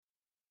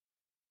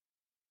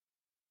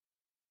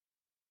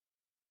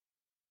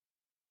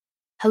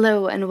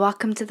Hello, and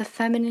welcome to the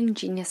Feminine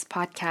Genius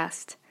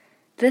Podcast.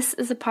 This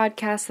is a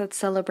podcast that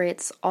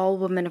celebrates all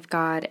women of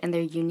God and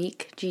their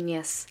unique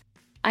genius.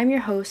 I'm your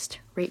host,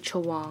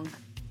 Rachel Wong.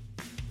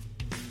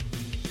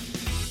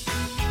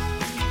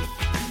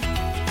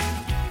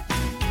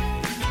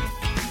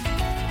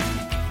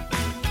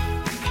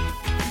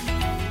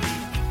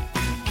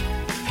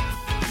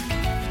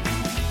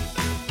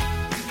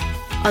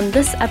 On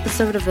this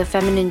episode of the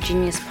Feminine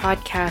Genius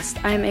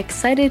Podcast, I'm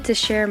excited to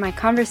share my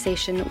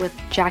conversation with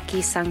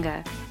Jackie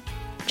Sunga.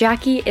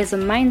 Jackie is a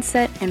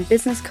mindset and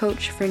business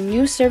coach for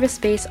new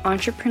service-based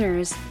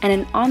entrepreneurs and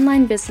an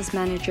online business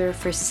manager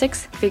for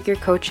six-figure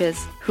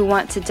coaches who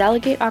want to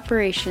delegate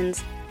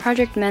operations,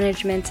 project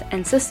management,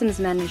 and systems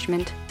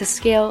management to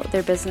scale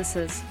their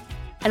businesses.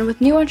 And with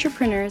new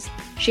entrepreneurs,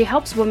 she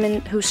helps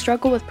women who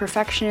struggle with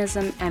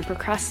perfectionism and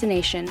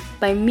procrastination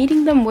by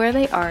meeting them where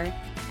they are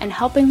and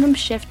helping them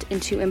shift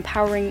into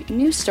empowering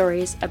new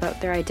stories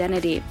about their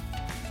identity.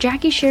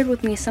 Jackie shared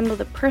with me some of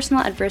the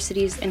personal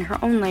adversities in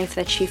her own life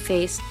that she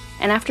faced,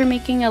 and after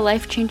making a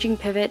life-changing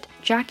pivot,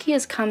 Jackie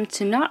has come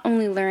to not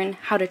only learn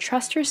how to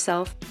trust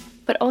herself,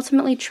 but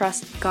ultimately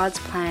trust God's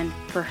plan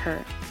for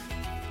her.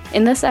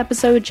 In this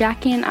episode,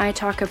 Jackie and I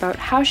talk about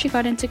how she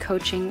got into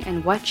coaching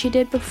and what she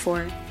did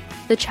before,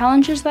 the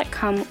challenges that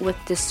come with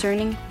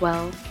discerning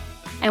well,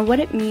 and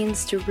what it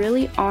means to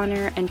really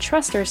honor and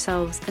trust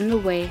ourselves in the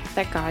way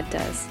that God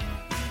does.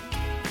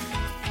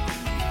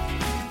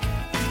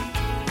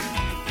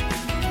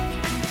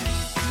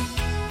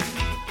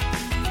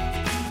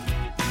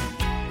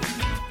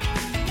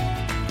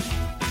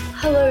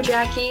 Hello,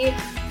 Jackie.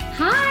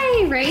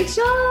 Hi,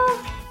 Rachel.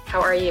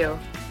 How are you?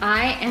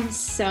 I am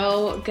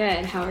so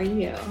good. How are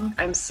you?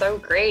 I'm so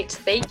great.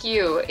 Thank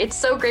you. It's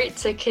so great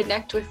to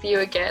connect with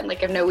you again.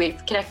 I know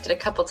we've connected a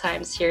couple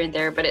times here and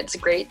there, but it's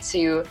great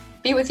to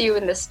be with you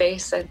in this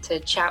space and to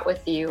chat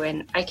with you.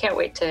 And I can't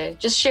wait to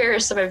just share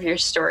some of your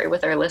story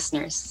with our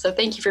listeners. So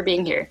thank you for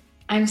being here.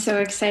 I'm so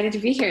excited to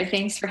be here.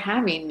 Thanks for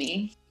having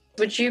me.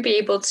 Would you be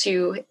able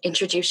to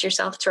introduce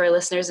yourself to our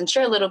listeners and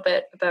share a little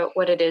bit about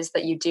what it is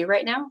that you do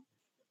right now?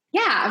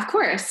 Yeah, of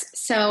course.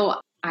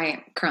 So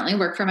I currently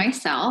work for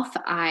myself.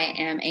 I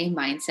am a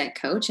mindset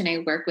coach and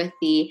I work with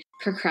the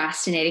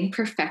procrastinating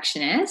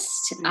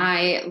perfectionist.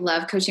 I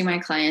love coaching my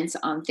clients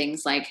on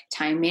things like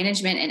time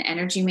management and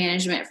energy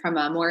management from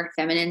a more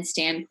feminine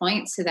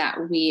standpoint so that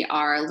we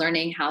are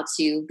learning how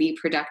to be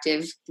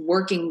productive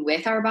working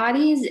with our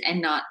bodies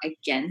and not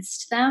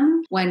against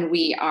them when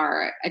we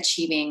are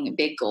achieving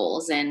big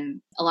goals.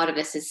 And a lot of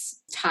this is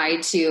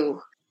tied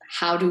to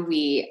how do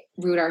we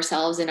root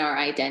ourselves in our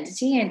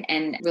identity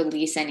and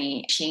release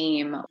any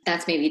shame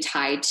that's maybe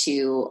tied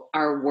to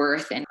our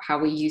worth and how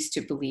we used to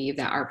believe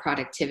that our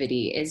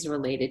productivity is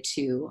related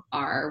to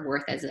our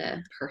worth as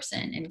a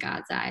person in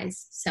God's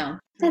eyes. So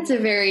that's a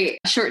very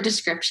short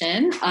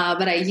description,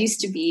 but I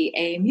used to be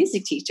a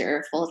music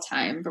teacher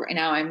full-time, but right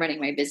now I'm running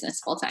my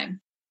business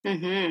full-time.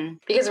 Mm-hmm.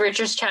 Because we were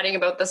just chatting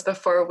about this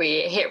before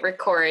we hit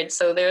record,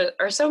 so there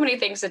are so many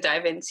things to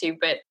dive into,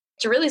 but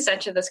to really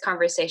center this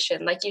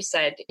conversation, like you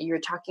said, you're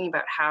talking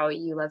about how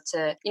you love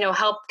to,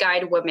 help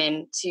guide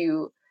women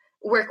to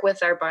work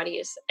with our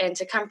bodies and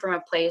to come from a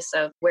place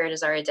of where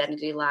does our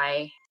identity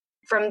lie.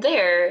 From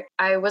there,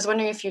 I was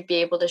wondering if you'd be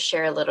able to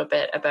share a little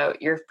bit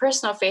about your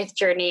personal faith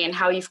journey and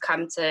how you've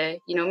come to,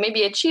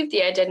 maybe achieve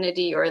the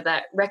identity or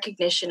that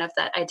recognition of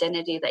that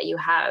identity that you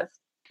have.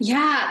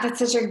 Yeah, that's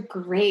such a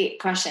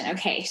great question.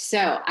 Okay,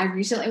 so I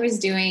recently was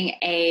doing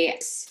a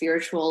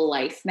spiritual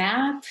life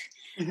map.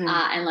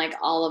 And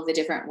all of the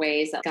different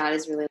ways that God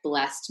has really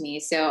blessed me.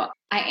 So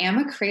I am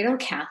a cradle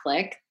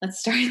Catholic. Let's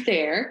start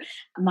there.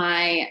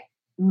 My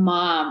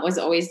mom was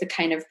always the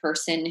kind of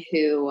person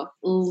who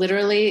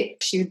literally,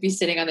 she would be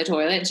sitting on the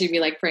toilet and she'd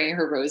be praying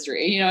her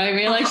rosary. You know what I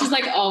mean? She's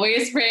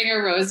always praying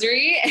her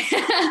rosary.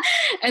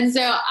 And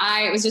so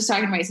I was just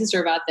talking to my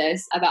sister about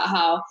this, about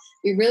how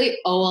we really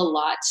owe a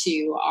lot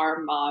to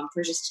our mom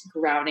for just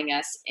grounding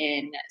us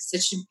in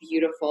such a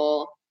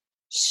beautiful,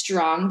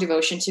 strong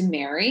devotion to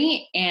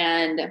Mary.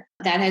 And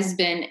that has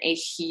been a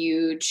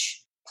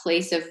huge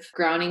place of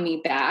grounding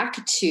me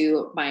back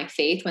to my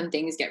faith when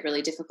things get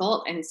really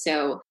difficult. And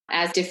so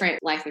as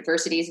different life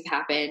adversities have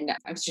happened,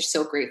 I was just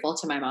so grateful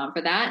to my mom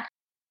for that.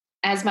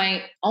 As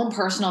my own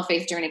personal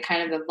faith journey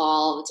kind of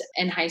evolved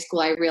in high school,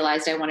 I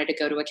realized I wanted to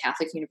go to a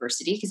Catholic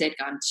university because I'd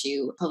gone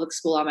to public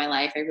school all my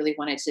life. I really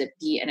wanted to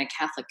be in a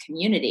Catholic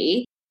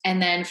community. And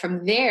then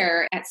from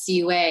there at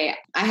CUA,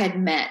 I had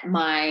met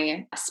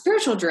my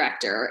spiritual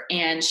director,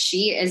 and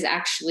she is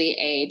actually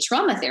a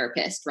trauma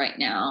therapist right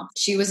now.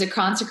 She was a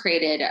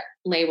consecrated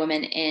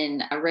laywoman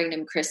in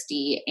Regnum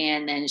Christi,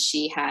 and then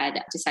she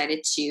had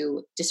decided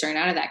to discern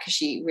out of that because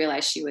she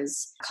realized she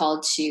was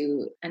called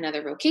to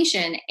another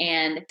vocation.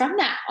 And from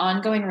that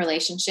ongoing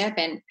relationship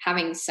and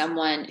having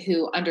someone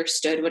who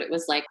understood what it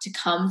was like to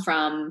come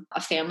from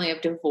a family of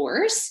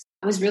divorce,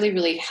 was really,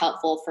 really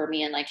helpful for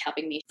me in like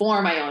helping me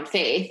form my own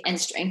faith and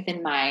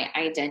strengthen my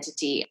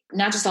identity.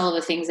 Not just all of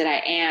the things that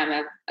I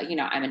am,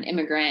 I'm an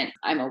immigrant,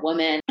 I'm a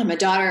woman, I'm a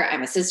daughter,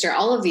 I'm a sister,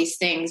 all of these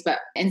things. But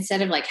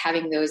instead of like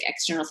having those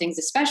external things,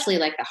 especially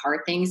like the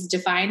hard things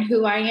define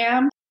who I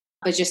am,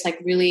 but just like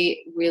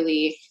really,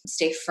 really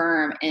stay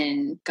firm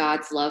in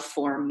God's love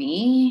for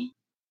me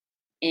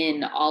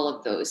in all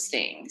of those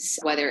things,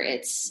 whether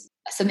it's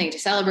something to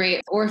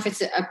celebrate or if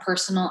it's a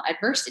personal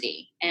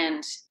adversity.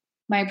 And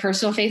my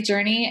personal faith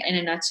journey in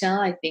a nutshell,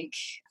 I think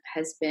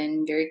has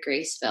been very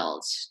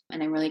grace-filled.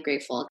 And I'm really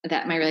grateful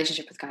that my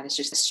relationship with God is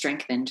just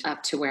strengthened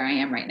up to where I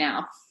am right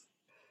now.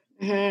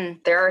 Mm-hmm.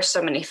 There are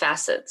so many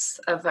facets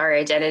of our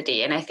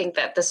identity. And I think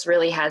that this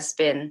really has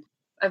been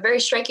a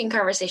very striking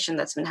conversation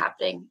that's been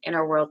happening in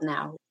our world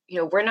now.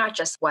 We're not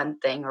just one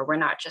thing or we're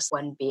not just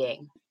one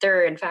being.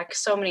 There are, in fact,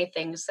 so many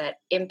things that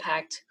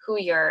impact who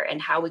we are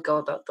and how we go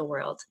about the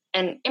world.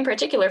 And in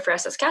particular for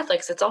us as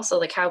Catholics, it's also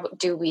like, how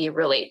do we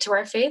relate to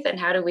our faith and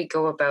how do we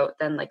go about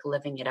then like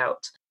living it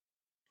out?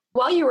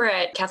 While you were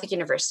at Catholic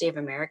University of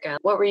America,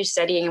 what were you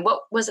studying and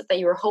what was it that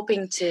you were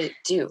hoping to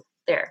do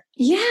there?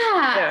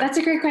 Yeah, that's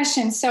a great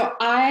question. So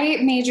I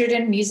majored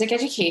in music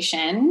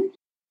education.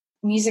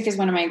 Music is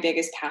one of my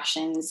biggest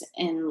passions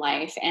in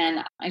life.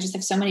 And I just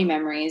have so many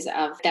memories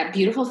of that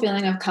beautiful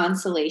feeling of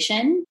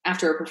consolation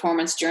after a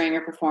performance, during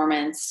a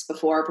performance,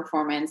 before a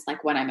performance,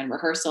 like when I'm in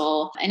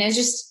rehearsal. And it's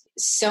just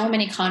so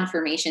many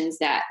confirmations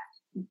that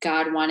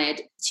God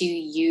wanted to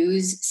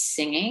use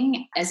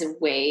singing as a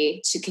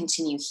way to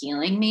continue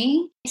healing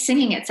me.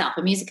 Singing itself,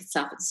 the music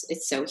itself,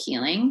 it's so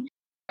healing.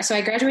 So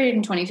I graduated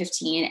in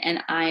 2015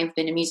 and I've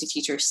been a music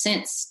teacher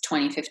since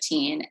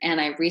 2015.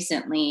 And I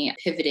recently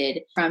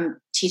pivoted from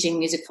teaching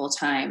music full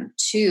time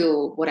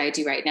to what I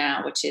do right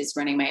now, which is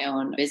running my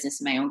own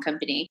business and my own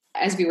company.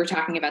 As we were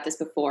talking about this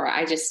before,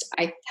 I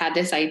had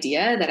this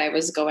idea that I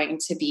was going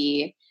to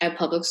be a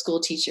public school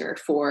teacher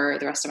for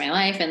the rest of my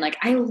life. And like,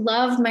 I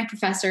love my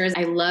professors.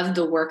 I love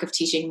the work of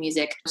teaching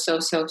music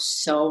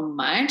so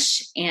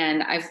much.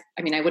 And I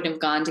wouldn't have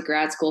gone to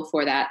grad school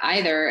for that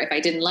either if I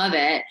didn't love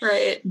it.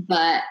 Right.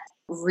 But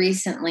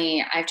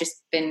recently I've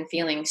just been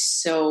feeling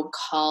so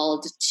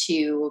called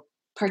to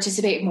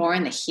participate more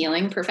in the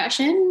healing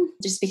profession,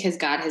 just because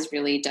God has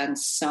really done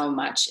so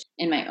much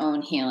in my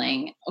own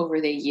healing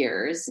over the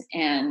years.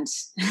 And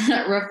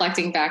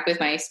reflecting back with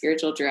my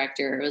spiritual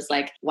director, it was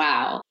like,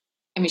 wow.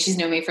 I mean, she's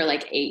known me for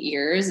like 8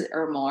 years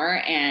or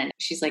more. And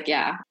she's like,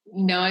 yeah,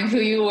 knowing who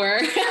you were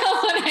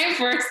when I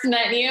first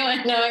met you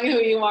and knowing who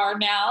you are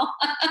now.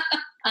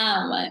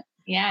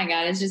 Yeah,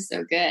 God is just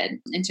so good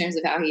in terms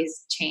of how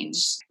he's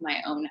changed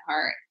my own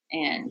heart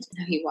and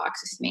how he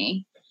walks with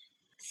me.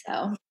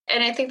 So,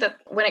 and I think that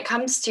when it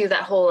comes to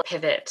that whole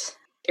pivot,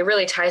 it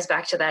really ties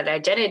back to that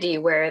identity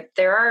where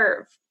there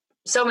are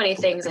so many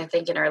things, I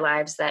think, in our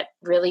lives that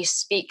really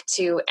speak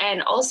to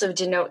and also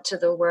denote to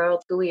the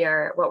world who we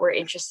are, what we're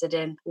interested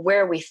in,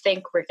 where we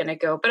think we're going to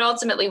go. But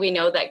ultimately, we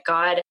know that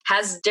God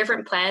has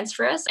different plans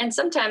for us. And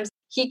sometimes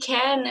he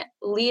can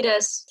lead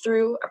us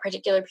through a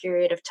particular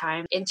period of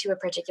time into a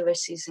particular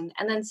season.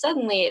 And then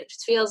suddenly it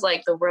feels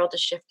like the world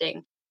is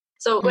shifting.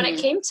 So when it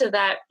came to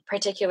that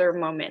particular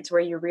moment where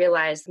you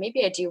realized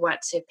maybe I do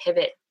want to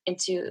pivot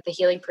into the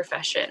healing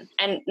profession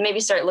and maybe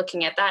start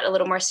looking at that a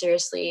little more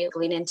seriously,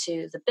 lean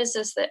into the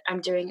business that I'm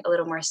doing a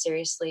little more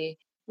seriously,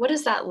 what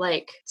is that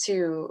like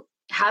to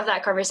have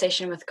that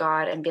conversation with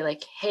God and be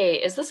like, hey,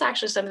 is this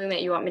actually something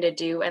that you want me to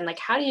do? And like,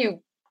 how do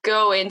you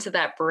go into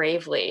that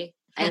bravely?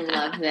 I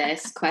love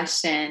this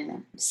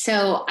question.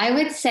 So I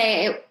would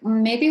say it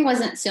maybe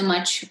wasn't so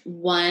much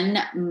one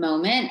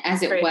moment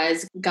as it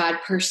was God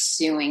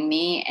pursuing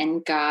me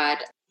and God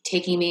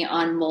taking me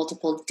on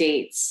multiple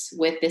dates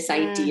with this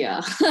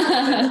idea,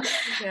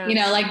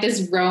 like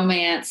this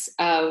romance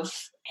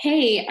of,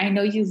 hey, I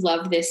know you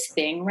love this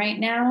thing right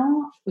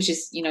now, which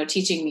is,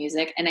 teaching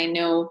music. And I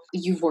know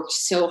you've worked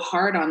so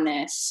hard on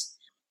this,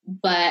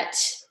 but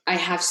I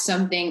have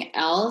something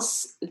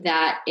else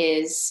that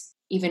is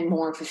even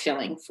more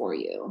fulfilling for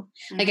you.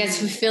 Like as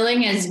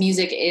fulfilling as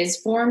music is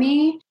for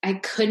me, I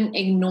couldn't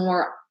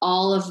ignore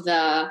all of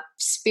the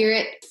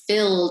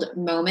spirit-filled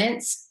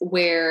moments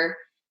where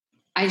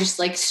I just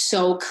like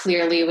so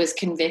clearly was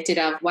convicted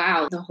of,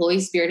 wow, the Holy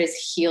Spirit has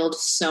healed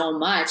so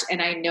much.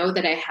 And I know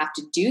that I have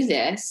to do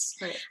this.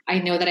 Right. I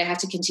know that I have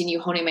to continue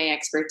honing my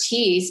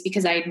expertise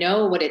because I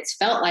know what it's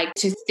felt like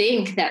to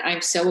think that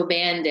I'm so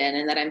abandoned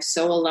and that I'm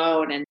so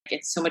alone and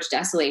it's so much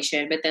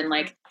desolation. But then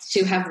like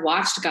to have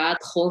watched God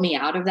pull me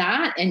out of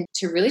that and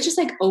to really just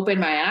like open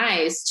my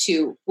eyes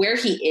to where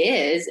he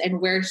is and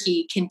where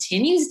he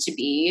continues to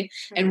be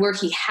and where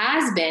he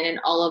has been in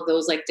all of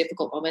those like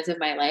difficult moments of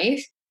my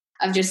life.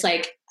 Of just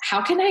like,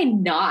 how can I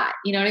not,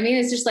 you know what I mean?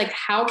 It's just like,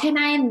 how can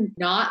I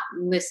not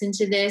listen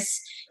to this?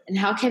 And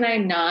how can I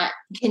not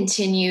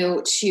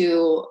continue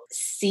to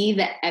see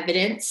the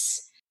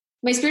evidence?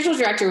 My spiritual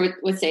director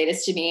would say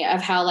this to me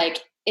of how like,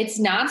 it's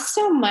not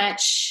so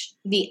much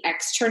the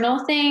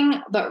external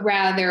thing, but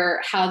rather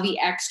how the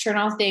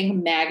external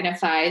thing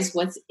magnifies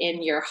what's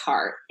in your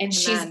heart. And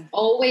she's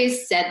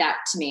always said that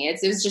to me. It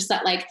was just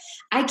that, like,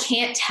 I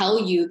can't tell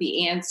you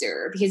the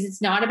answer because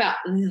it's not about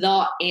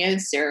the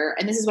answer.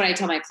 And this is what I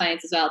tell my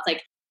clients as well. It's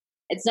like,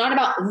 it's not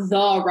about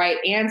the right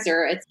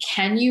answer. It's,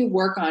 can you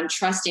work on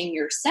trusting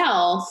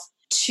yourself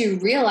to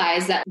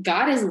realize that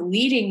God is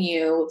leading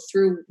you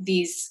through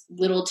these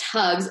little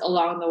tugs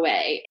along the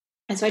way.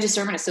 And so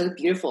discernment is so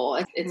beautiful.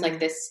 It's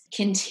like this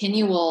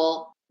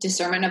continual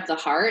discernment of the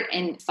heart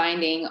and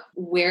finding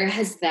where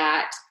has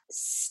that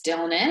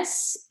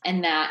stillness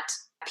and that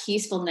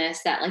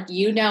peacefulness that, like,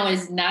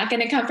 is not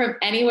going to come from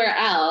anywhere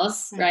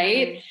else,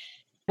 right?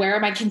 Where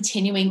am I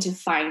continuing to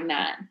find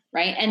that,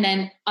 right? And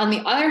then on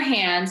the other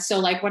hand, so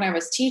like when I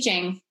was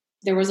teaching,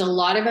 there was a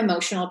lot of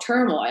emotional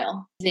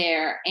turmoil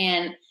there.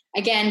 And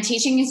again,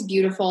 teaching is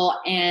beautiful,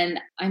 and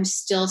I'm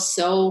still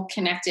so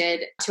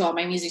connected to all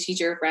my music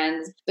teacher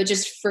friends. But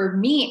just for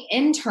me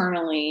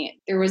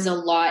internally, there was a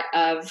lot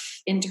of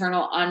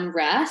internal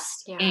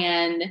unrest. Yeah.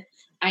 And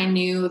I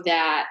knew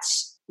that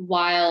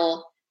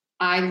while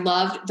I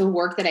loved the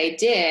work that I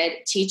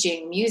did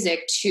teaching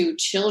music to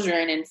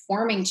children and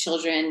forming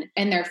children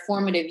in their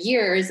formative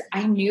years,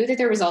 I knew that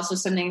there was also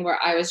something where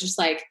I was just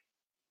like,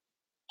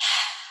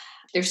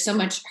 there's so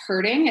much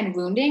hurting and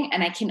wounding,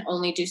 and I can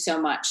only do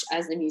so much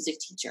as the music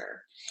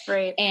teacher.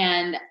 Right.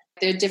 And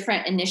there are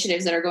different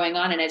initiatives that are going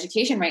on in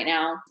education right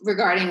now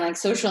regarding like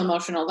social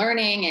emotional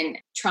learning and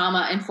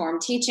trauma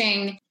informed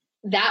teaching.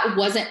 That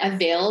wasn't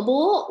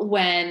available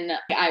when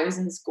I was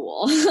in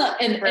school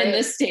in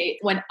the state.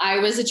 When I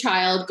was a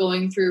child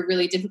going through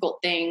really difficult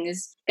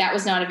things, that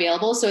was not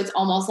available. So it's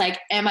almost like,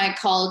 am I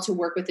called to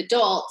work with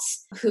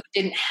adults who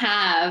didn't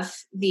have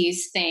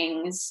these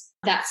things,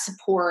 that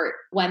support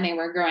when they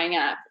were growing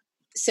up?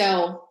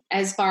 So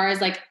as far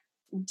as like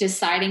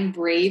deciding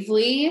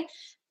bravely,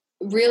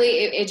 really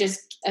it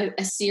just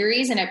a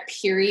series and a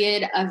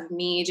period of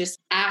me just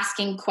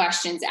asking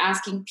questions,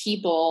 asking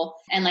people,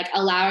 and like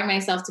allowing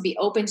myself to be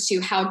open to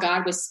how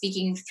God was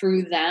speaking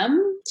through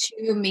them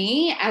to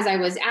me as I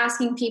was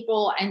asking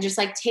people, and just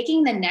like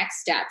taking the next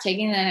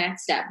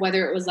step,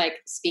 whether it was like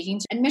speaking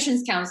to a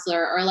admissions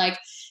counselor or like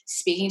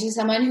speaking to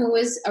someone who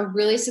was a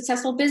really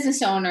successful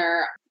business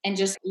owner, and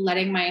just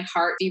letting my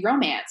heart be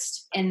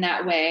romanced in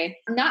that way.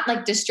 Not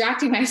like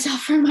distracting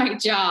myself from my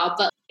job,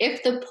 but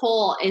if the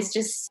pull is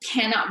just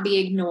cannot be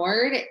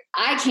ignored,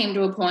 I came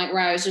to a point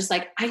where I was just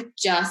like, I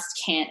just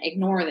can't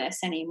ignore this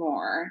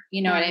anymore.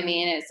 You know what I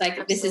mean? It's like,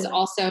 Absolutely. This is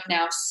also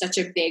now such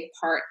a big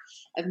part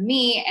of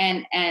me,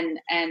 and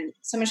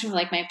so much of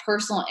like my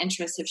personal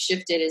interests have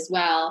shifted as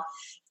well.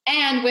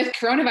 And with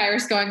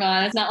coronavirus going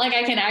on, it's not like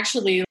I can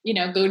actually,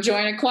 go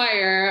join a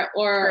choir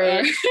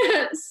or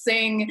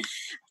sing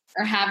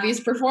or have these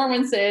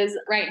performances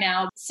right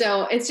now.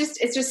 So it's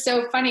just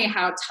so funny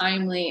how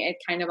timely it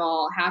kind of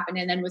all happened.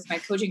 And then with my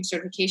coaching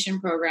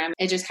certification program,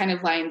 it just kind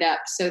of lined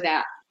up so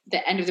that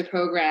the end of the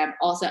program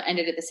also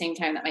ended at the same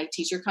time that my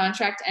teacher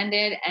contract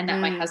ended, and that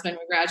my husband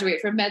would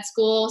graduate from med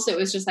school. So it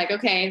was just like,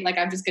 okay, like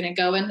I'm just going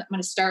to go in, I'm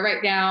going to start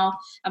right now.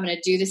 I'm going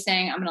to do this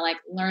thing. I'm going to like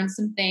learn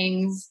some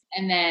things.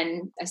 And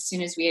then as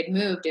soon as we had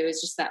moved, it was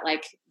just that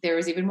like, there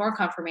was even more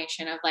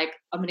confirmation of like,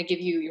 I'm going to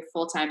give you your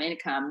full-time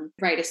income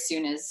right as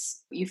soon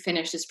as you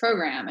finish this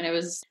program. And it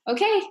was,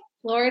 okay,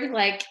 Lord,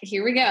 like,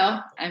 here we go.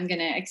 I'm going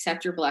to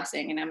accept your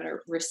blessing and I'm going to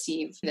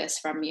receive this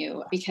from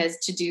you, because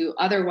to do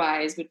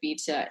otherwise would be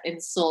to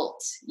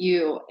insult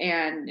you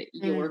and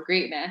your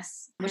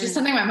greatness, which is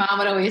something my mom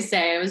would always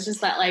say. It was just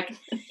that like,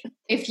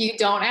 if you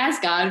don't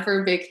ask God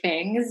for big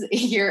things,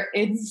 you're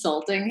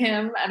insulting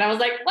him. And I was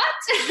like,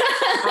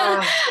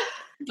 what?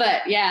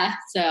 But yeah,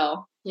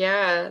 so.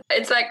 Yeah,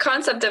 it's that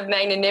concept of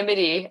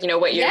magnanimity,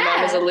 what your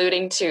mom is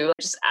alluding to,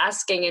 just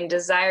asking and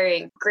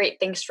desiring great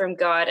things from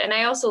God. And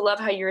I also love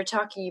how you were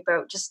talking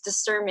about just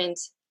discernment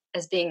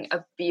as being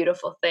a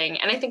beautiful thing.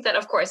 And I think that,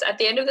 of course, at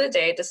the end of the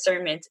day,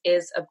 discernment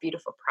is a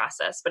beautiful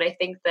process. But I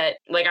think that,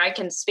 like, I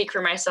can speak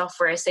for myself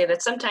where I say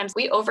that sometimes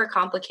we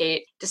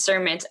overcomplicate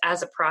discernment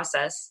as a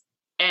process.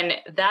 And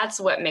that's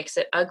what makes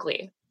it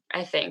ugly,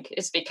 I think,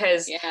 is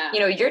because,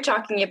 you're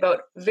talking about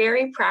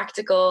very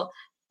practical,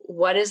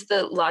 what is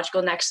the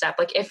logical next step?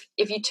 Like if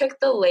you took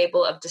the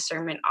label of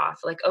discernment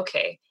off, like,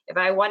 okay, if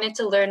I wanted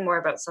to learn more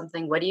about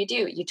something, what do?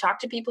 You talk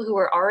to people who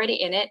are already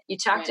in it. You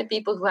talk to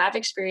people who have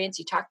experience.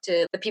 You talk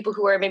to the people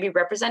who are maybe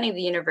representing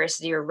the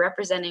university or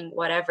representing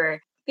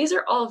whatever. These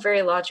are all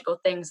very logical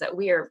things that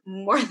we are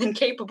more than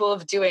capable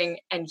of doing.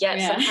 And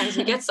yet sometimes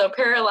we get so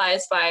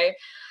paralyzed by,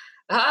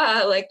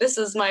 like this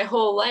is my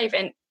whole life,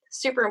 and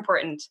super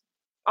important.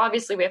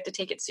 Obviously we have to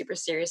take it super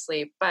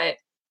seriously, but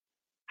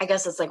I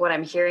guess it's like what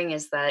I'm hearing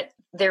is that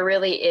there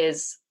really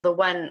is the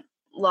one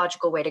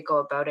logical way to go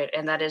about it.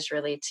 And that is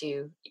really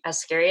to, as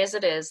scary as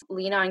it is,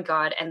 lean on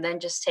God and then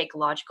just take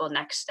logical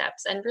next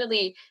steps and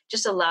really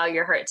just allow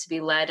your heart to be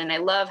led. And I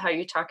love how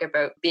you talk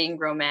about being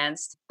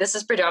romanced. This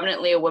is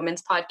predominantly a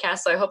women's podcast,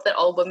 so I hope that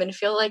all women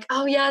feel like,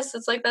 oh yes,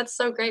 it's like, that's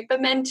so great.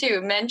 But men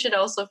too. Men should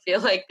also feel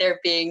like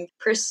they're being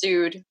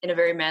pursued in a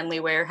very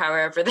manly way or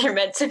however they're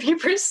meant to be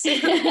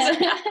pursued.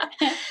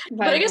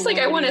 But I guess like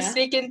I want to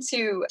speak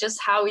into just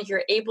how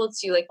you're able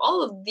to, like,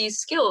 all of these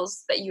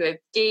skills that you have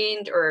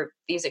gained or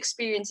these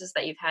experiences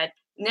that you've had.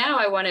 Now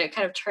I want to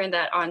kind of turn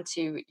that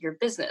onto your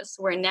business,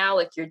 where now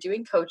like you're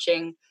doing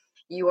coaching,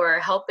 you are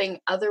helping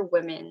other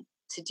women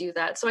to do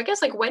that. So I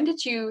guess like when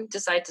did you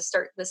decide to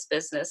start this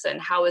business,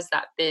 and how has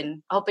that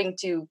been helping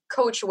to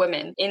coach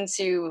women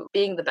into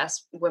being the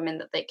best women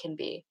that they can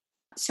be?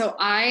 So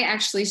I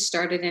actually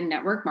started in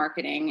network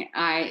marketing.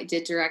 I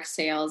did direct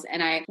sales,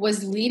 and I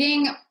was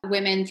leading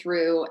women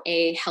through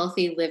a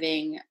healthy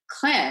living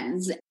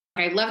cleanse.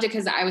 I loved it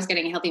because I was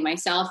getting healthy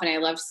myself, and I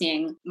loved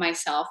seeing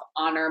myself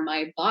honor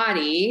my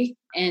body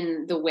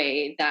in the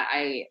way that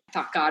I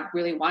thought God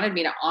really wanted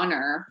me to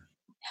honor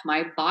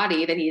my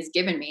body that He's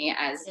given me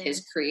as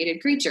His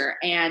created creature.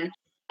 And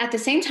at the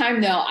same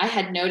time, though, I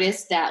had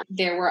noticed that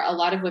there were a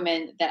lot of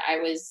women that I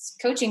was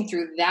coaching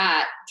through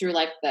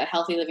like the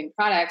healthy living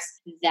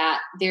products, that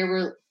there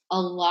were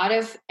a lot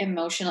of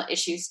emotional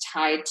issues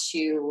tied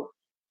to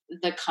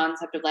the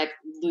concept of like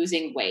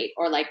losing weight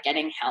or like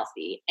getting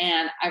healthy.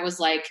 And I was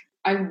like,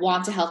 I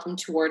want to help them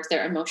towards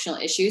their emotional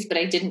issues, but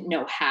I didn't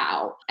know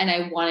how. And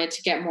I wanted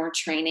to get more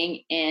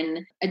training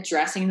in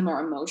addressing the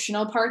more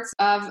emotional parts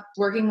of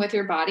working with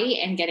your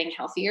body and getting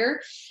healthier.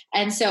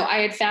 And so I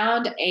had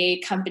found a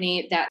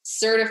company that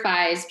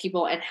certifies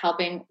people in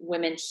helping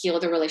women heal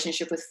their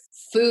relationship with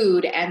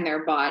food and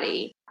their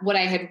body. What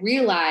I had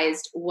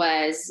realized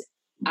was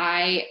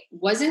I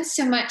wasn't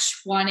so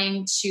much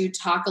wanting to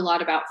talk a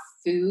lot about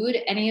food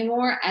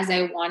anymore as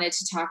I wanted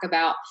to talk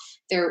about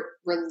their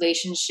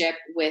relationship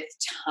with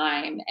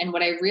time. And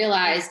what I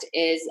realized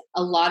is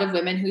a lot of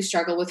women who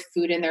struggle with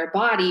food in their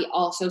body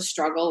also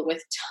struggle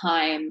with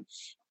time.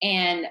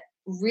 And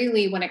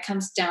really, when it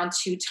comes down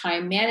to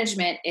time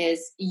management,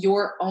 is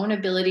your own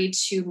ability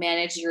to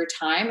manage your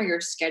time or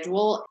your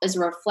schedule is a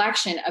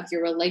reflection of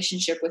your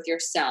relationship with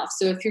yourself.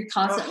 So if you're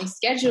constantly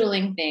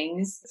scheduling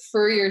things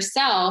for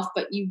yourself,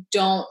 but you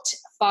don't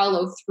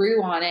follow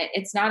through on it,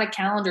 it's not a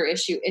calendar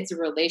issue. It's a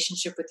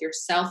relationship with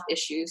yourself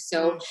issue.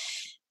 So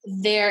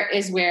there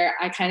is where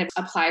I kind of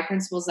apply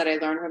principles that I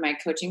learned from my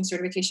coaching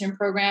certification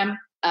program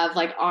of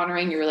like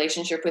honoring your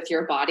relationship with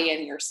your body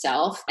and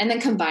yourself, and then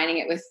combining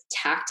it with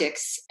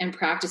tactics and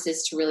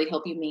practices to really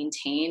help you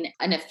maintain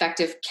an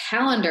effective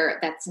calendar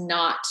that's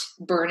not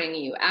burning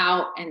you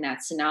out and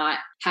that's not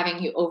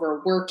having you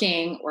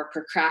overworking or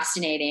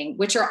procrastinating,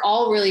 which are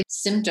all really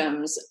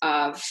symptoms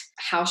of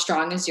how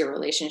strong is your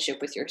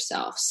relationship with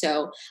yourself.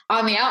 So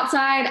on the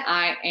outside,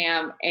 I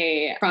am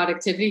a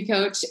productivity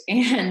coach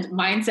and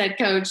mindset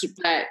coach,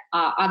 but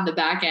on the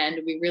back end,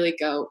 we really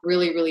go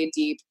really, really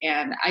deep.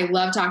 And I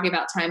love talking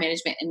about time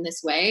management in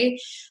this way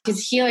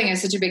because healing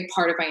is such a big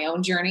part of my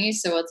own journey.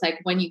 So it's like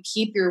when you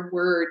keep your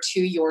word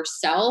to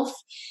yourself,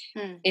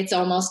 it's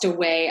almost a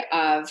way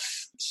of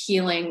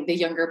healing the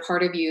younger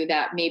part of you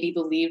that maybe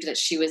believed that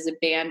she was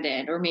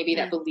abandoned or maybe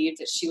that believed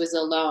that she was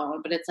alone.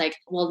 But it's like,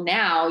 well,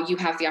 now you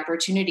have the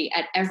opportunity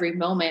at every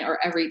moment or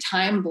every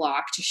time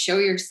block to show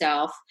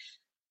yourself,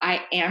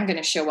 I am going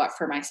to show up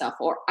for myself,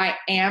 or I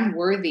am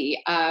worthy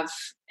of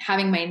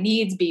having my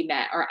needs be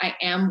met, or I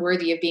am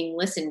worthy of being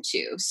listened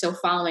to. So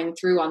following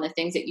through on the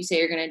things that you say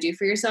you're going to do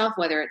for yourself,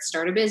 whether it's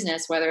start a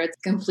business, whether it's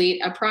complete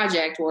a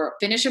project or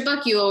finish a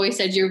book you always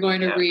said you were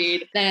going to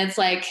read, then it's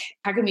like,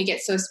 how can we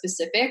get so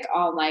specific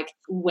on like,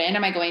 when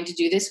am I going to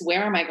do this?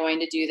 Where am I going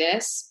to do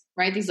this?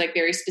 Right? These like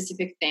very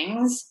specific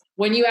things.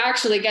 When you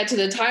actually get to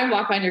the time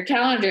block on your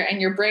calendar and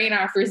your brain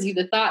offers you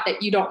the thought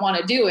that you don't want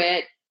to do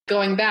it,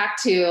 going back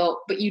to,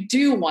 but you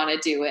do want to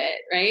do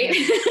it, right?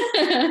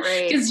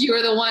 Because you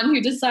were the one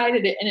who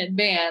decided it in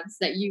advance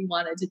that you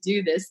wanted to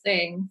do this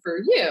thing for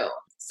you.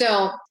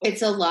 So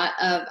it's a lot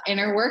of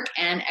inner work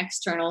and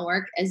external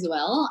work as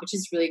well, which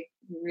is really,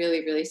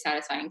 really, really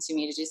satisfying to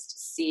me to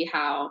just see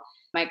how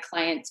my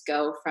clients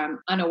go from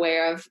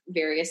unaware of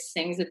various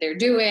things that they're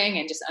doing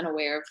and just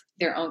unaware of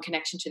their own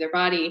connection to their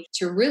body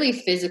to really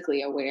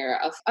physically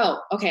aware of, oh,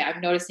 okay, I'm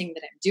noticing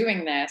that I'm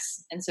doing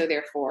this. And so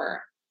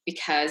therefore,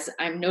 because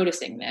I'm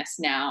noticing this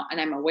now and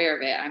I'm aware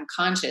of it, I'm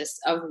conscious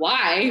of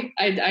why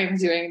I'm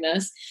doing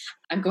this,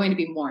 I'm going to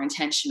be more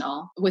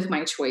intentional with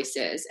my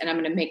choices and I'm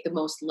going to make the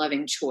most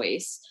loving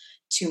choice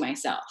to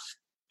myself.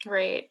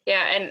 Right.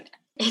 Yeah. And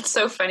it's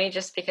so funny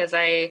just because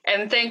I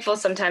am thankful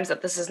sometimes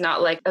that this is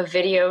not like a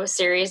video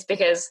series,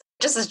 because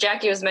Just as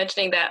Jackie was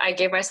mentioning that, I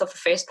gave myself a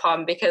face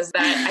palm because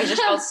that I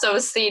just felt so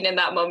seen in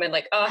that moment.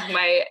 Like, oh,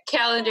 my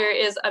calendar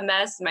is a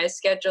mess. My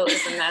schedule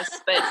is a mess.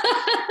 But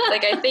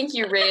like, I think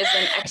you raised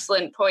an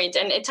excellent point.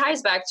 And it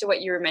ties back to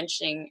what you were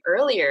mentioning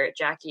earlier,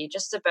 Jackie,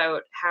 just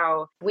about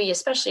how we,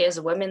 especially as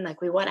women,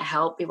 like we want to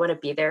help, we want to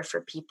be there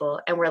for people,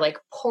 and we're like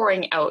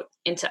pouring out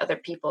into other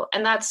people.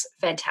 And that's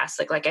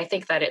fantastic. Like, I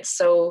think that it's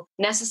so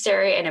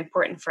necessary and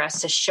important for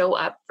us to show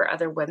up for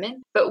other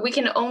women, but we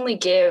can only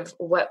give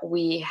what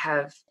we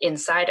have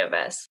inside of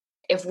us.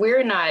 If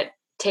we're not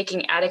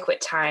taking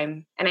adequate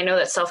time, and I know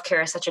that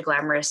self-care is such a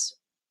glamorous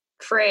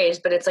phrase,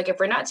 but it's like, if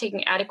we're not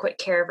taking adequate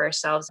care of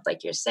ourselves,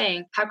 like you're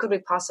saying, how could we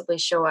possibly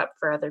show up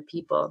for other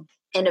people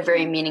in a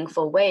very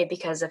meaningful way?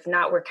 Because if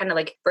not, we're kind of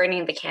like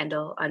burning the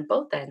candle on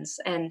both ends.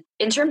 And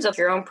in terms of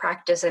your own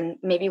practice and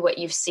maybe what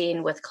you've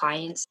seen with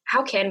clients,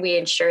 how can we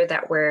ensure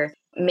that we're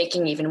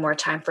making even more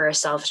time for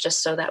ourselves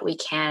just so that we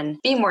can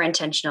be more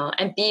intentional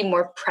and be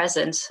more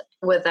present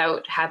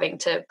without having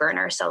to burn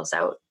ourselves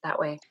out that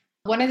way?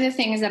 One of the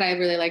things that I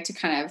really like to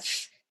kind of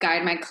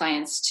guide my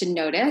clients to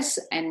notice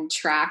and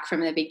track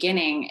from the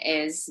beginning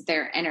is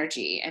their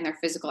energy and their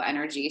physical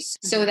energy,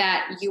 so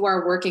that you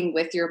are working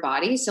with your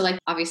body. So like,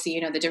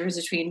 obviously, the difference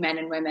between men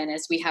and women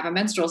is we have a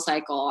menstrual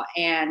cycle.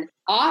 And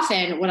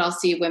often what I'll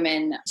see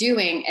women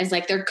doing is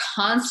like, they're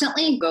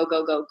constantly go,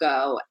 go, go,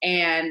 go.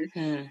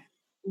 And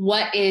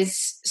what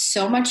is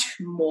so much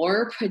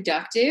more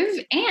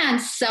productive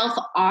and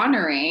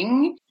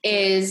self-honoring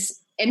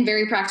is, in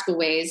very practical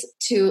ways,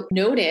 to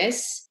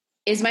notice,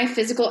 is my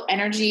physical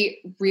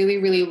energy really,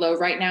 really low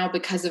right now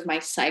because of my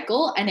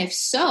cycle? And if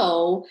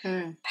so,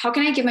 how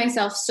can I give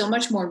myself so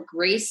much more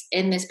grace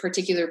in this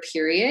particular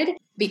period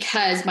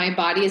because my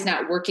body is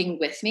not working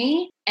with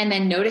me? And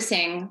then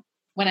noticing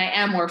when I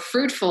am more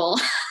fruitful,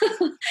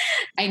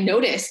 I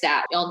notice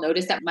that. I'll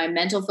notice that my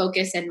mental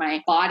focus and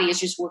my body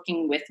is just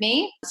working with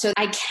me. So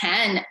I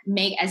can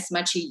make as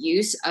much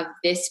use of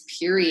this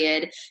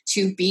period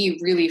to be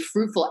really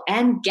fruitful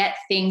and get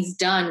things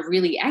done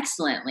really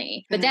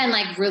excellently. But then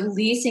like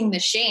releasing the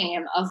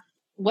shame of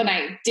when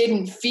I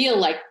didn't feel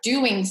like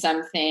doing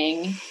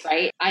something,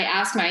 right? I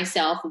ask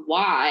myself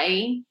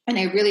why, and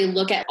I really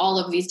look at all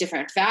of these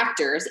different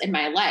factors in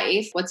my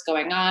life. What's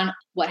going on?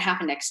 What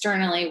happened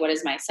externally? What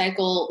is my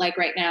cycle like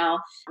right now?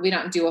 We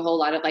don't do a whole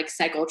lot of like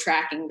cycle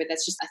tracking, but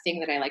that's just a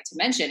thing that I like to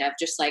mention, of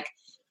just like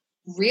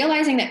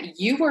realizing that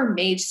you were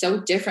made so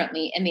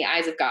differently in the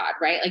eyes of God,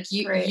 right? Like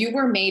you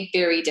were made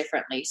very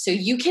differently. So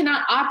you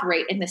cannot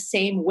operate in the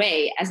same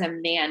way as a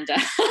man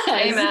does.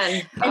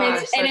 Amen.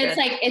 It's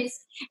like,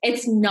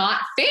 it's not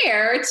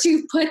fair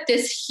to put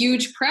this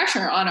huge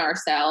pressure on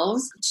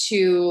ourselves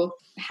to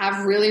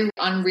have really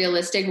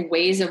unrealistic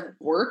ways of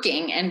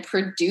working and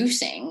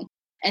producing.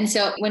 And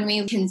so when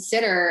we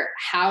consider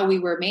how we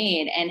were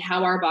made and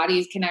how our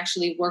bodies can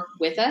actually work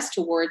with us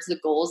towards the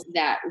goals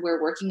that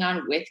we're working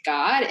on with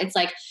God, it's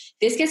like,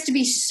 this gets to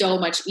be so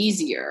much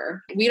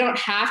easier. We don't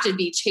have to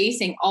be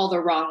chasing all the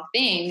wrong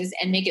things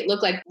and make it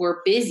look like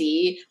we're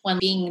busy, when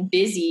being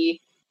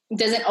busy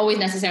doesn't always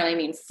necessarily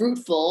mean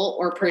fruitful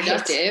or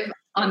productive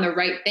on the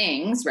right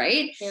things,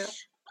 right?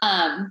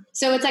 Yeah.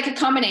 So it's like a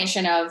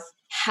combination of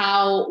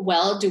how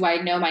well do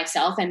I know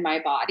myself and my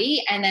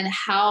body, and then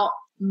how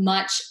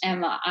much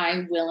am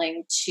I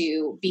willing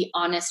to be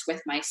honest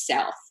with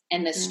myself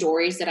and the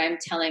stories that I'm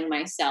telling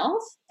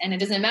myself. And it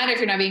doesn't matter if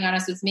you're not being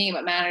honest with me.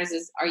 What matters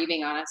is, are you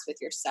being honest with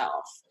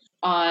yourself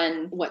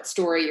on what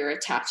story you're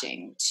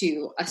attaching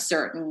to a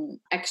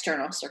certain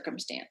external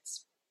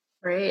circumstance?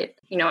 Right.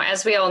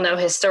 As we all know,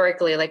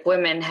 historically, like,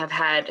 women have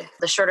had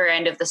the shorter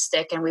end of the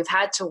stick, and we've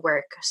had to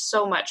work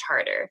so much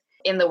harder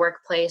in the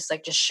workplace,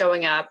 like just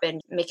showing up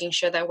and making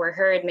sure that we're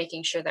heard,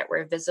 making sure that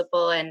we're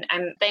visible. And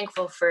I'm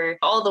thankful for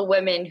all the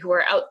women who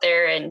are out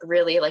there and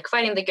really like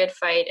fighting the good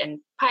fight and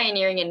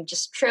pioneering and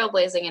just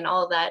trailblazing and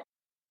all of that.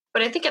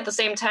 But I think at the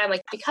same time,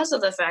 like, because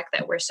of the fact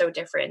that we're so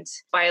different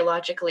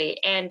biologically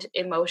and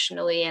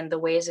emotionally, and the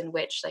ways in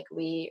which like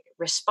we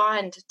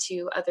respond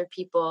to other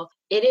people,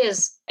 it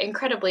is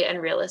incredibly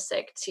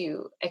unrealistic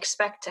to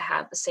expect to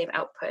have the same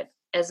output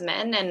as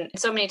men. And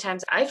so many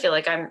times I feel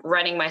like I'm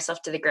running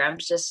myself to the ground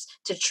just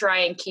to try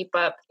and keep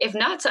up, if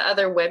not to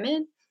other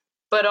women,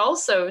 but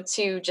also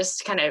to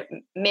just kind of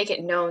make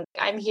it known,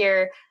 I'm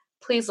here,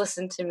 please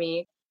listen to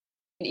me.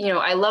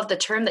 I love the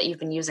term that you've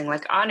been using,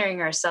 like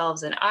honoring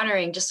ourselves and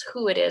honoring just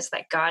who it is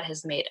that God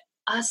has made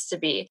us to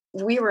be.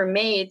 We were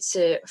made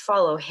to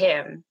follow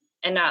him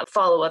and not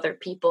follow other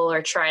people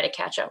or try to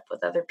catch up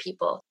with other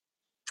people.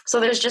 So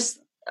there's just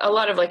a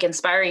lot of like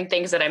inspiring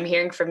things that I'm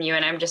hearing from you.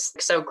 And I'm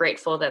just so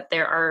grateful that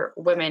there are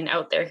women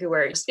out there who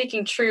are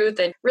speaking truth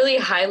and really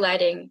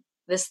highlighting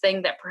this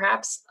thing that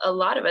perhaps a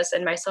lot of us,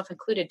 and myself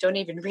included, don't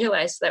even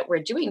realize that we're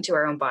doing to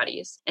our own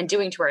bodies and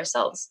doing to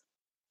ourselves.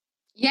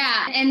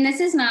 Yeah. And this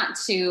is not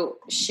to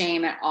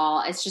shame at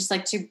all. It's just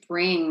like to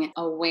bring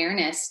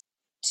awareness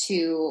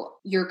to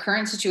your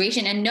current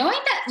situation and knowing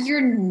that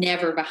you're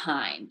never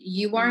behind.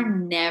 You are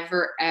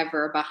never,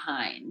 ever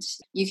behind.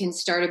 You can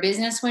start a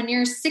business when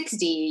you're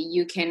 60.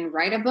 You can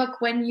write a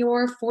book when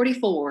you're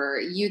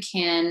 44. You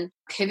can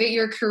pivot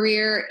your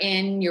career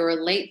in your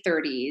late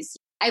 30s.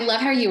 I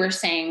love how you were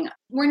saying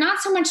we're not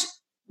so much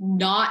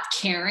not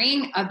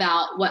caring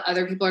about what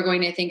other people are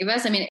going to think of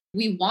us. I mean,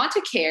 we want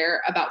to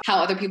care about how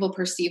other people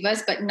perceive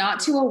us, but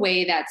not to a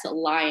way that's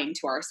lying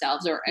to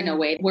ourselves or in a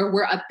way where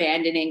we're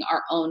abandoning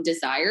our own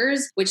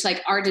desires, which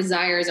like our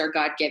desires are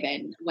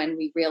God-given when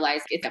we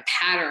realize it's a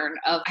pattern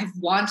of I've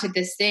wanted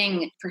this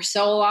thing for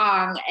so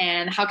long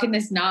and how can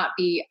this not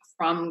be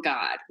from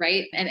God,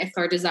 right? And if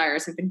our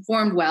desires have been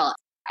formed well.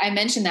 I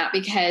mentioned that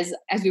because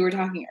as we were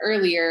talking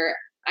earlier,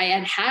 I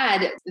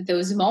had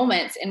those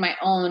moments in my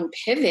own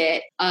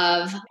pivot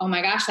of, oh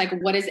my gosh, like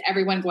what is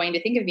everyone going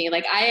to think of me?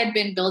 Like I had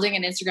been building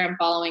an Instagram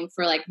following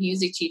for like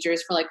music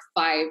teachers for like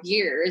 5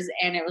 years.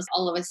 And it was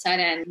all of a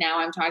sudden now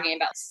I'm talking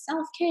about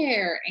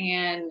self-care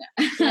and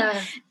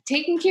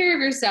taking care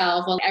of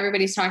yourself while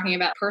everybody's talking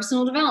about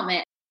personal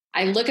development.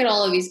 I look at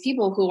all of these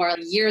people who are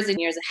years and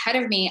years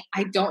ahead of me.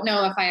 I don't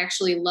know if I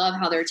actually love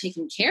how they're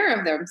taking care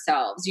of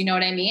themselves. You know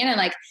what I mean? And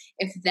like,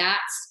 if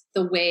that's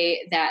the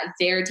way that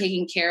they're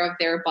taking care of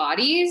their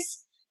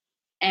bodies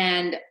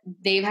and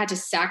they've had to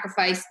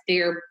sacrifice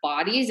their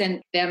bodies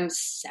and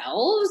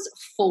themselves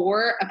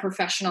for a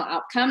professional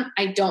outcome,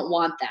 I don't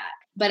want that.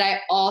 But I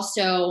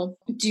also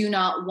do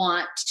not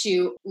want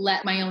to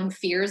let my own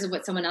fears of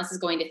what someone else is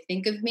going to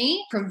think of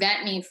me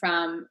prevent me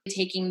from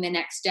taking the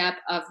next step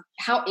of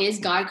how is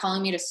God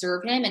calling me to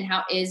serve him and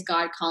how is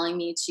God calling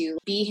me to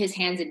be his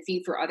hands and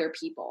feet for other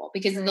people?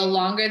 Because the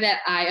longer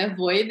that I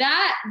avoid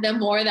that, the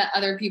more that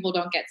other people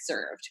don't get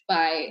served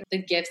by the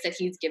gifts that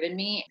he's given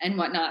me and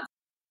whatnot.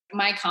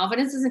 My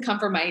confidence doesn't come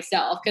from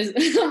myself because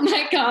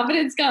my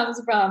confidence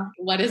comes from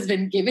what has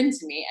been given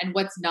to me and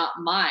what's not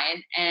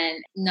mine.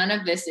 And none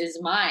of this is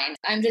mine.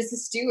 I'm just a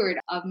steward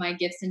of my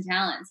gifts and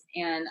talents.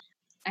 And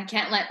I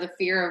can't let the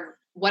fear of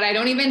what I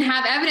don't even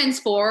have evidence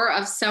for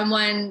of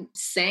someone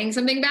saying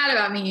something bad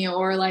about me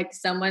or like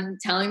someone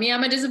telling me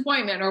I'm a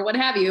disappointment or what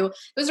have you.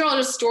 Those are all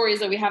just stories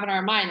that we have in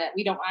our mind that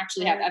we don't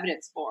actually have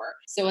evidence for.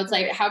 So it's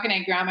like, how can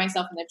I ground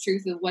myself in the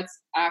truth of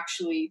what's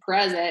actually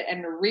present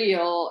and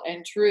real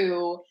and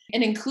true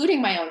and including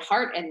my own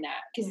heart in that?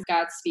 Because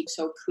God speaks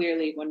so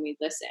clearly when we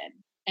listen.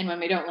 And when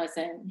we don't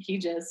listen, he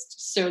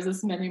just shows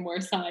us many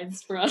more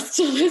signs for us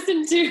to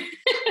listen to.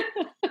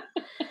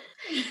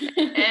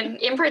 And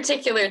in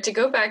particular, to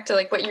go back to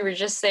like what you were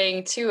just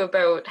saying too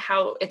about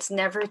how it's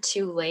never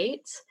too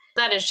late,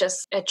 that is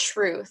just a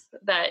truth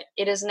that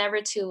it is never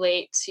too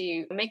late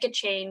to make a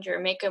change or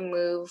make a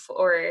move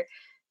or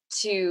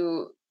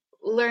to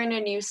learn a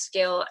new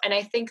skill. And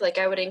I think like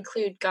I would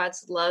include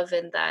God's love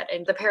in that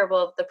and the parable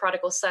of the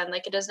prodigal son,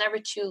 like it is never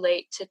too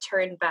late to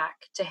turn back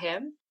to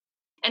him.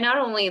 And not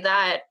only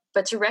that,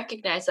 but to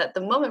recognize that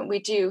the moment we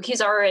do,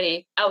 he's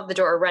already out the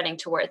door running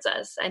towards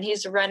us and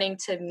he's running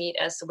to meet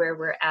us where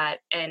we're at.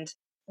 And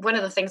one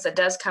of the things that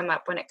does come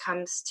up when it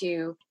comes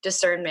to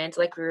discernment,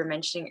 like we were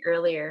mentioning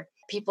earlier,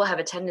 people have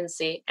a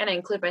tendency, and I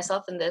include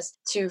myself in this,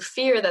 to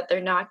fear that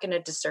they're not going to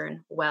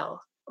discern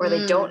well or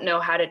they don't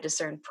know how to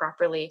discern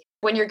properly.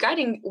 When you're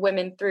guiding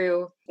women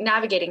through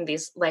navigating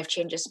these life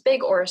changes,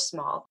 big or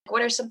small,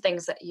 what are some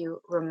things that you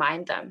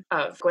remind them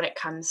of when it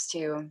comes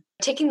to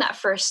taking that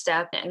first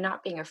step and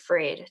not being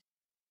afraid?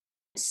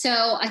 So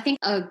I think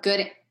a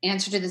good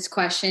answer to this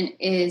question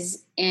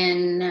is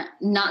in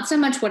not so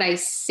much what I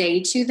say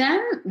to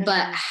them,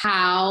 but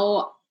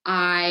how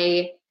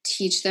I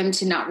teach them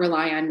to not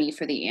rely on me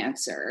for the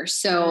answer.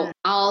 So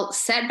I'll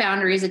set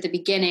boundaries at the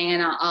beginning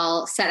and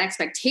I'll set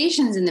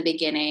expectations in the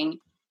beginning.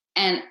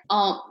 And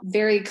I'll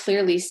very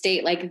clearly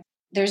state, like,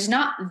 there's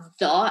not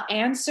the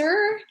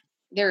answer.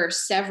 There are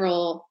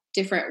several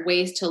different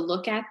ways to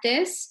look at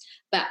this,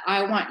 but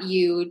I want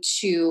you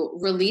to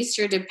release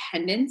your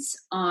dependence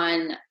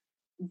on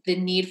the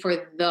need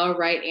for the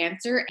right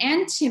answer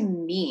and to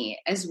me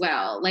as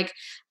well. Like,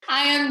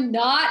 I am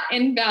not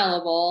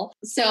infallible,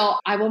 so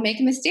I will make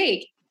a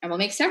mistake. I will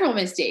make several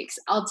mistakes.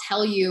 I'll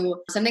tell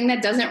you something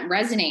that doesn't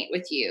resonate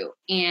with you.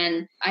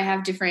 And I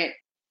have different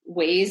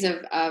ways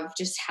of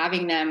just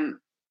having them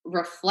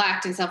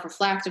reflect and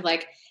self-reflect of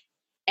like,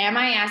 am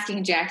I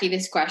asking Jackie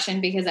this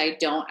question because I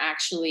don't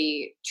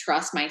actually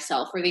trust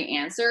myself for the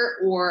answer?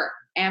 Or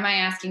am I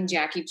asking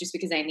Jackie just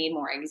because I need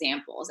more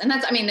examples? And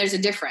that's, I mean, there's a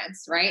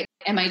difference, right?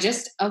 Am I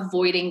just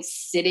avoiding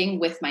sitting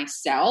with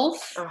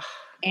myself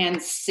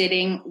and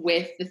sitting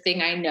with the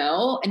thing I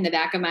know in the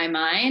back of my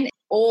mind?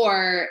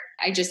 Or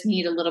I just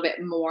need a little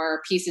bit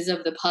more pieces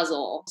of the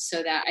puzzle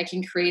so that I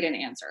can create an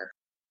answer.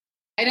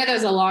 I know that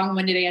was a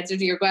long-winded answer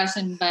to your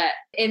question, but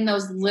in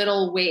those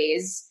little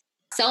ways,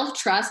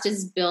 self-trust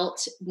is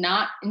built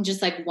not in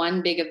just like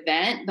one big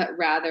event, but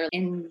rather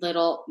in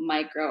little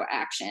micro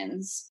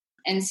actions.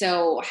 And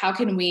so how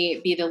can we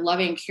be the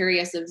loving,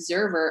 curious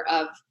observer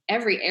of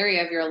every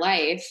area of your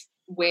life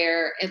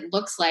where it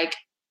looks like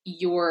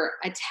you're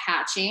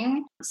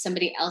attaching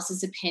somebody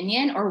else's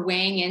opinion or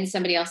weighing in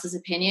somebody else's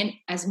opinion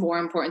as more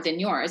important than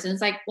yours. And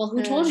it's like, well,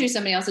 who told you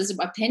somebody else's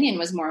opinion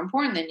was more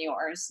important than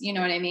yours? You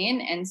know what I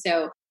mean? And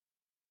so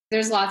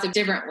there's lots of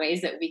different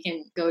ways that we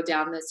can go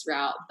down this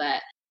route,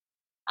 but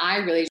I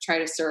really try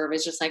to serve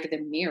as just like the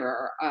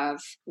mirror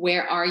of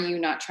where are you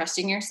not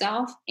trusting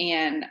yourself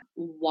and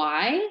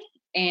why,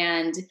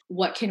 and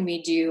what can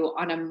we do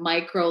on a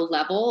micro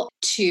level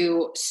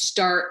to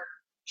start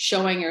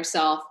showing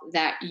yourself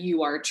that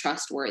you are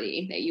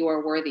trustworthy, that you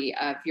are worthy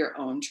of your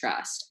own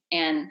trust.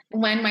 And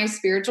when my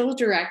spiritual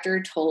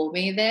director told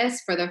me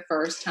this for the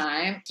first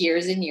time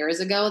years and years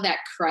ago, that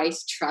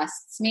Christ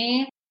trusts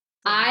me,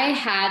 I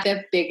had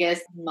the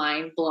biggest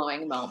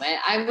mind-blowing moment.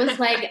 I was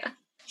like,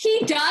 he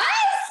does?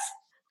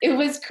 It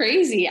was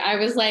crazy. I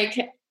was like,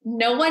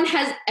 no one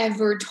has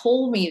ever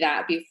told me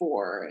that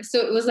before. So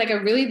it was like a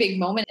really big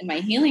moment in my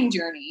healing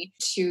journey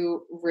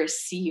to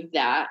receive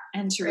that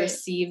and to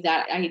receive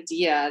that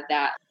idea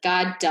that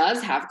God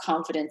does have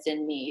confidence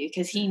in me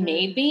because he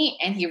made me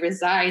and he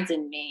resides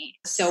in me.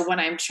 So when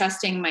I'm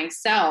trusting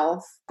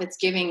myself, it's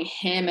giving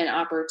him an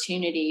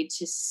opportunity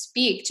to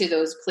speak to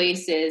those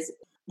places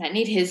that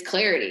need his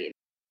clarity.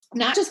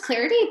 Not just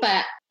clarity,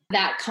 but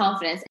that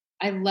confidence.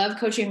 I love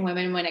coaching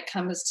women when it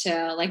comes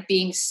to like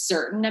being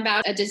certain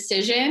about a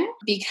decision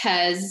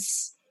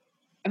because,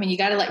 I mean, you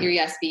got to let your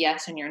yes be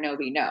yes and your no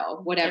be no,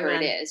 whatever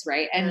it is,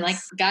 right? And like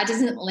God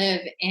doesn't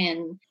live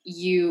in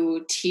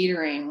you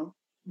teetering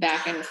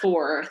back and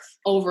forth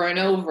over and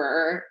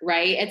over,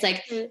 right? It's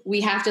like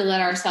we have to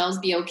let ourselves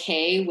be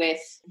okay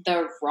with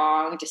the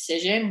wrong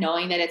decision,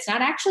 knowing that it's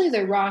not actually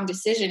the wrong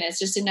decision. It's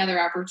just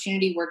another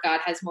opportunity where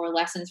God has more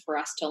lessons for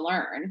us to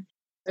learn.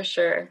 For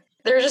sure.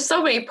 There are just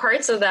so many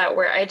parts of that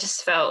where I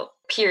just felt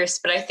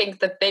pierced. But I think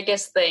the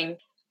biggest thing,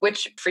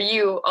 which for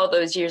you all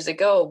those years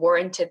ago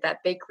warranted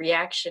that big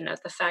reaction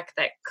of the fact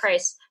that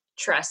Christ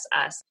trusts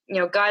us. You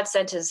know, God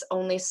sent his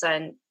only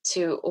son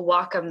to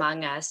walk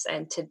among us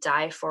and to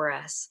die for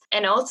us.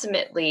 And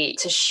ultimately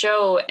to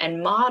show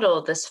and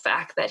model this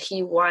fact that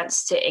he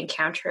wants to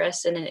encounter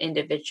us in an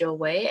individual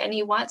way and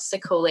he wants to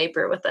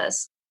co-labor with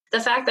us. The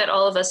fact that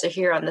all of us are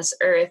here on this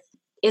earth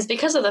is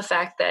because of the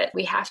fact that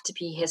we have to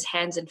be his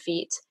hands and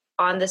feet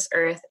on this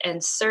earth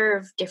and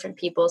serve different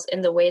peoples in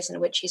the ways in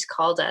which he's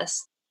called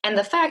us. And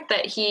the fact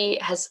that he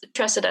has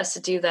trusted us to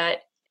do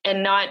that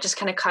and not just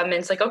kind of come and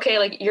it's like, okay,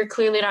 like you're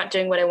clearly not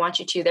doing what I want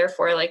you to.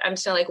 Therefore, like I'm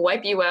just gonna like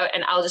wipe you out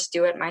and I'll just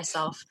do it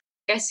myself.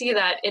 I see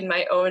that in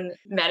my own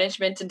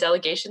management and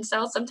delegation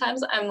style.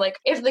 Sometimes I'm like,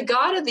 if the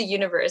God of the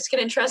universe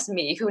can entrust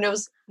me, who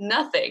knows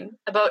nothing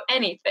about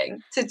anything,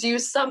 to do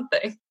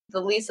something,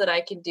 the least that I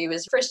can do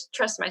is first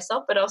trust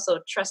myself, but also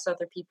trust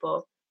other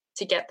people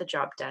to get the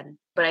job done.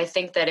 But I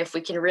think that if we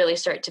can really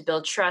start to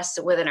build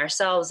trust within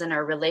ourselves and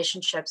our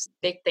relationships,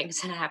 big things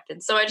can happen.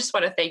 So I just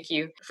want to thank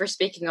you for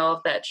speaking all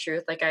of that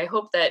truth. Like, I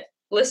hope that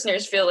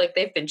listeners feel like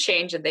they've been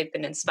changed and they've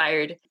been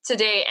inspired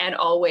today and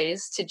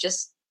always to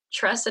just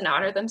trust and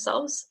honor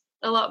themselves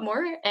a lot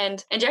more.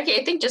 And Jackie,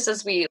 I think just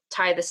as we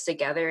tie this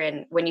together,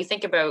 and when you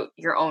think about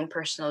your own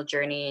personal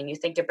journey and you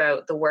think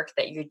about the work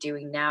that you're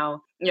doing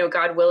now, you know,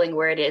 God willing,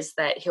 where it is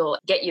that he'll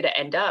get you to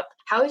end up,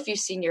 how have you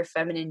seen your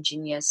feminine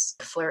genius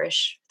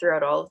flourish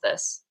throughout all of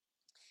this?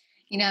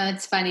 You know,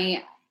 it's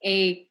funny.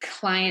 A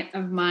client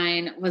of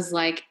mine was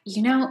like,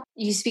 you know,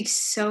 you speak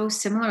so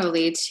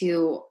similarly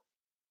to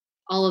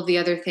all of the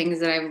other things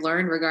that I've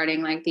learned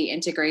regarding like the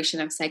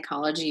integration of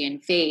psychology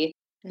and faith,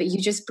 but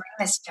you just bring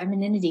this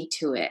femininity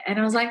to it. And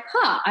I was like,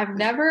 I've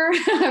never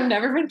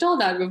been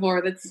told that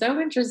before. That's so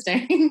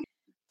interesting.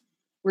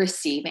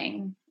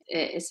 Receiving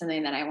is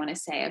something that I want to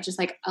say of just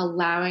like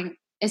allowing,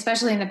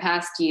 especially in the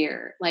past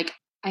year, like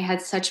I had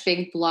such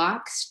big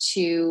blocks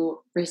to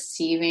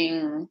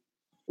receiving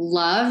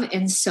love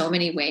in so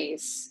many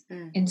ways,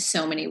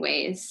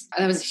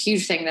 That was a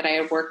huge thing that I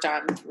had worked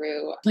on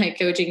through my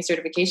coaching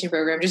certification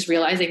program, just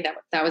realizing that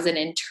that was an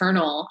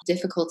internal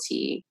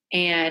difficulty.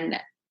 And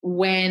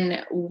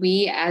when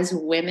we as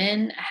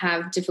women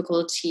have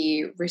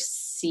difficulty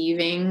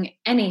receiving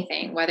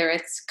anything, whether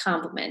it's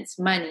compliments,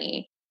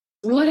 money,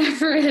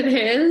 whatever it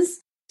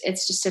is,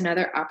 it's just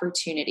another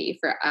opportunity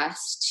for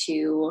us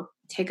to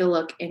take a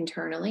look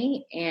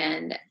internally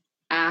and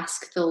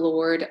ask the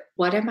Lord,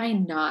 what am I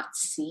not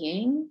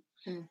seeing?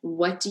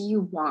 What do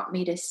you want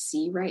me to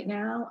see right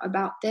now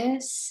about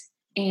this?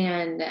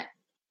 And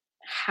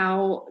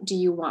how do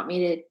you want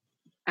me to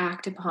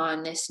act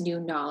upon this new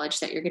knowledge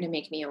that you're going to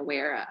make me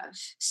aware of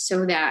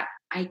so that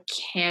I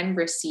can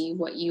receive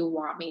what you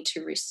want me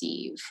to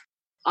receive?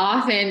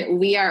 Often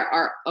we are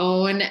our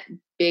own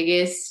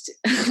biggest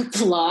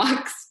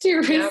blocks to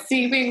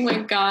receiving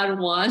what God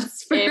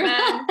wants for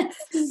us.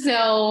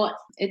 So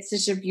it's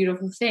such a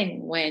beautiful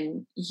thing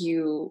when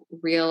you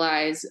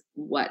realize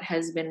what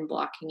has been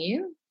blocking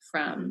you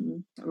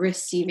from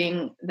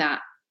receiving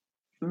that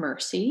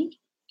mercy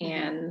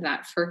and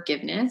that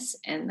forgiveness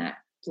and that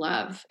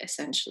love,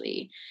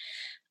 essentially.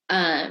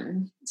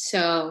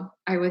 So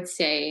I would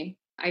say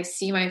I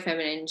see my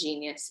feminine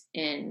genius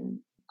in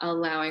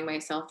allowing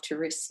myself to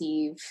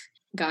receive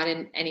God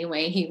in any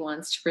way he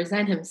wants to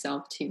present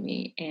himself to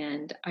me.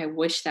 And I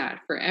wish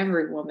that for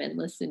every woman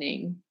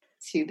listening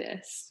to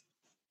this.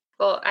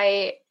 Well,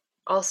 I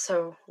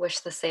also wish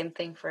the same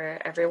thing for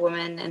every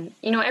woman and,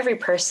 every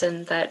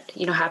person that,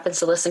 happens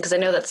to listen, because I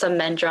know that some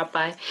men drop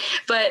by.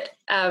 But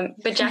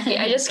Jackie,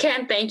 I just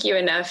can't thank you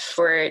enough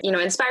for,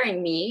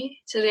 inspiring me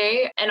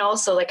today. And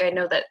also, I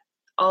know that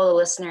all the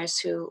listeners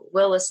who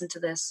will listen to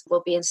this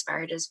will be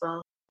inspired as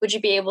well. Would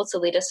you be able to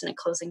lead us in a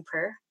closing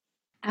prayer?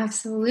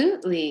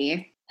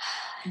 Absolutely.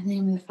 In the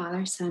name of the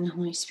Father, Son,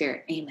 Holy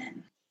Spirit.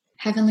 Amen.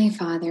 Heavenly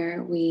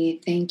Father,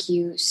 we thank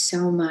you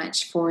so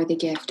much for the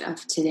gift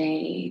of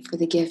today, for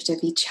the gift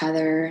of each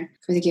other,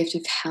 for the gift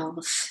of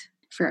health,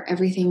 for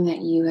everything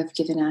that you have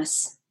given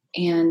us.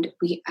 And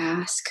we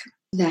ask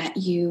that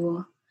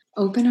you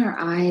open our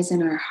eyes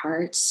and our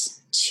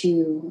hearts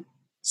to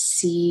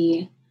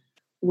see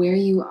where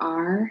you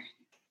are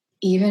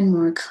even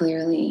more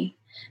clearly.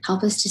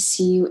 Help us to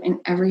see you in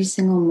every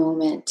single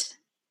moment,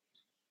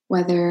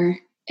 whether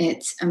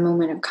it's a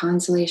moment of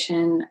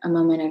consolation, a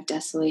moment of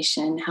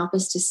desolation. Help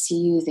us to see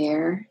you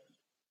there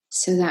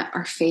so that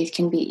our faith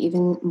can be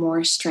even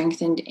more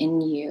strengthened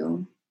in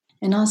you.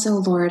 And also,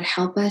 Lord,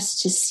 help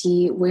us to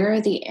see where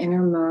are the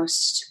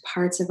innermost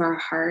parts of our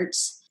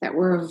hearts that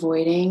we're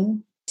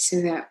avoiding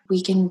so that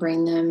we can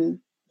bring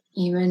them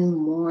even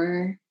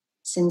more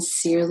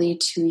sincerely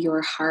to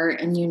your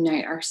heart and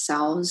unite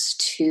ourselves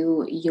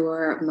to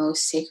your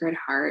most sacred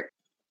heart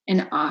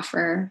and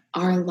offer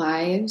our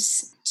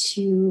lives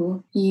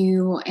to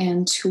you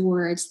and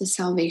towards the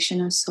salvation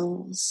of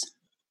souls.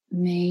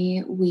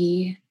 May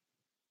we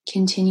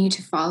continue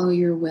to follow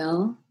your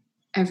will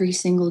every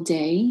single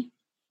day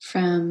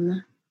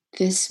from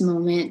this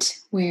moment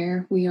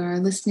where we are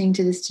listening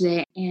to this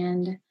today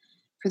and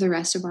for the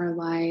rest of our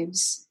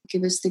lives.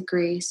 Give us the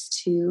grace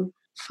to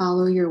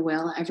follow your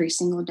will every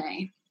single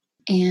day.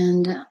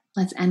 And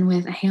let's end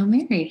with a Hail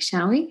Mary,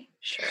 shall we?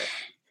 Sure.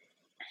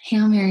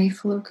 Hail Mary,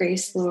 full of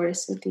grace, the Lord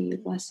is with thee.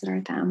 Blessed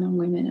art thou among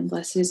women, and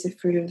blessed is the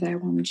fruit of thy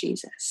womb,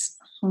 Jesus.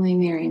 Holy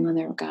Mary,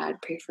 Mother of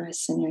God, pray for us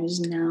sinners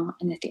now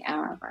and at the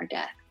hour of our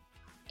death.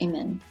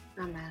 Amen.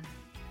 Amen.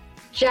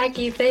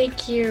 Jackie,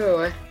 thank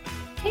you.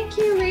 Thank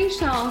you,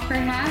 Rachel, for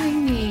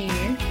having me.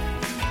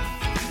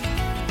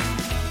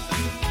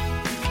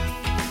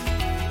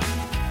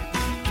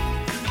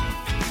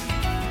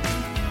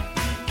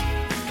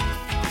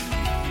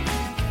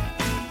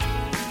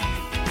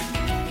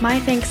 My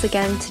thanks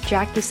again to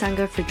Jackie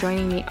Sunga for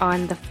joining me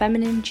on the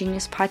Feminine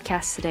Genius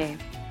podcast today.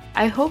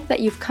 I hope that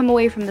you've come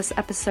away from this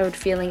episode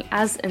feeling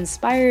as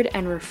inspired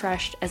and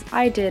refreshed as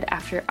I did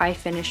after I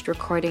finished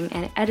recording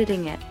and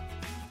editing it.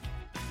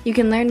 You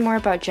can learn more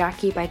about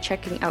Jackie by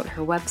checking out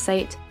her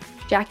website,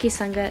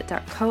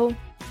 jackiesunga.co,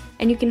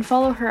 and you can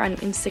follow her on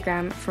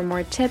Instagram for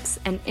more tips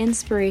and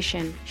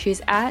inspiration.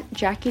 She's at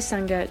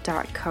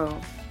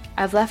jackiesunga.co.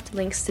 I've left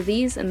links to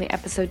these in the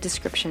episode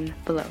description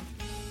below.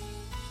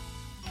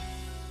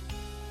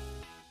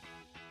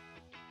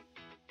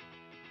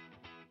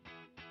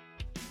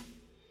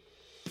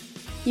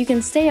 You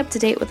can stay up to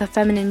date with the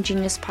Feminine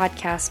Genius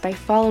podcast by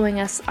following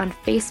us on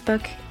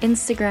Facebook,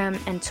 Instagram,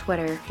 and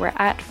Twitter. We're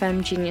at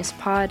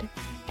FemGeniusPod,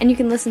 and you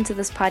can listen to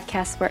this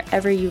podcast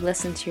wherever you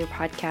listen to your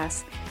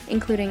podcasts,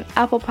 including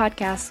Apple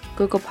Podcasts,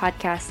 Google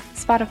Podcasts,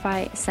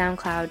 Spotify,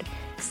 SoundCloud,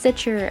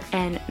 Stitcher,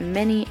 and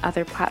many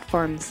other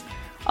platforms.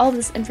 All of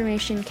this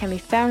information can be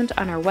found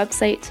on our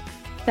website,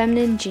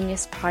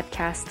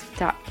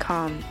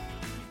 femininegeniuspodcast.com.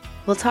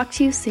 We'll talk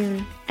to you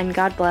soon, and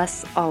God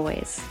bless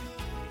always.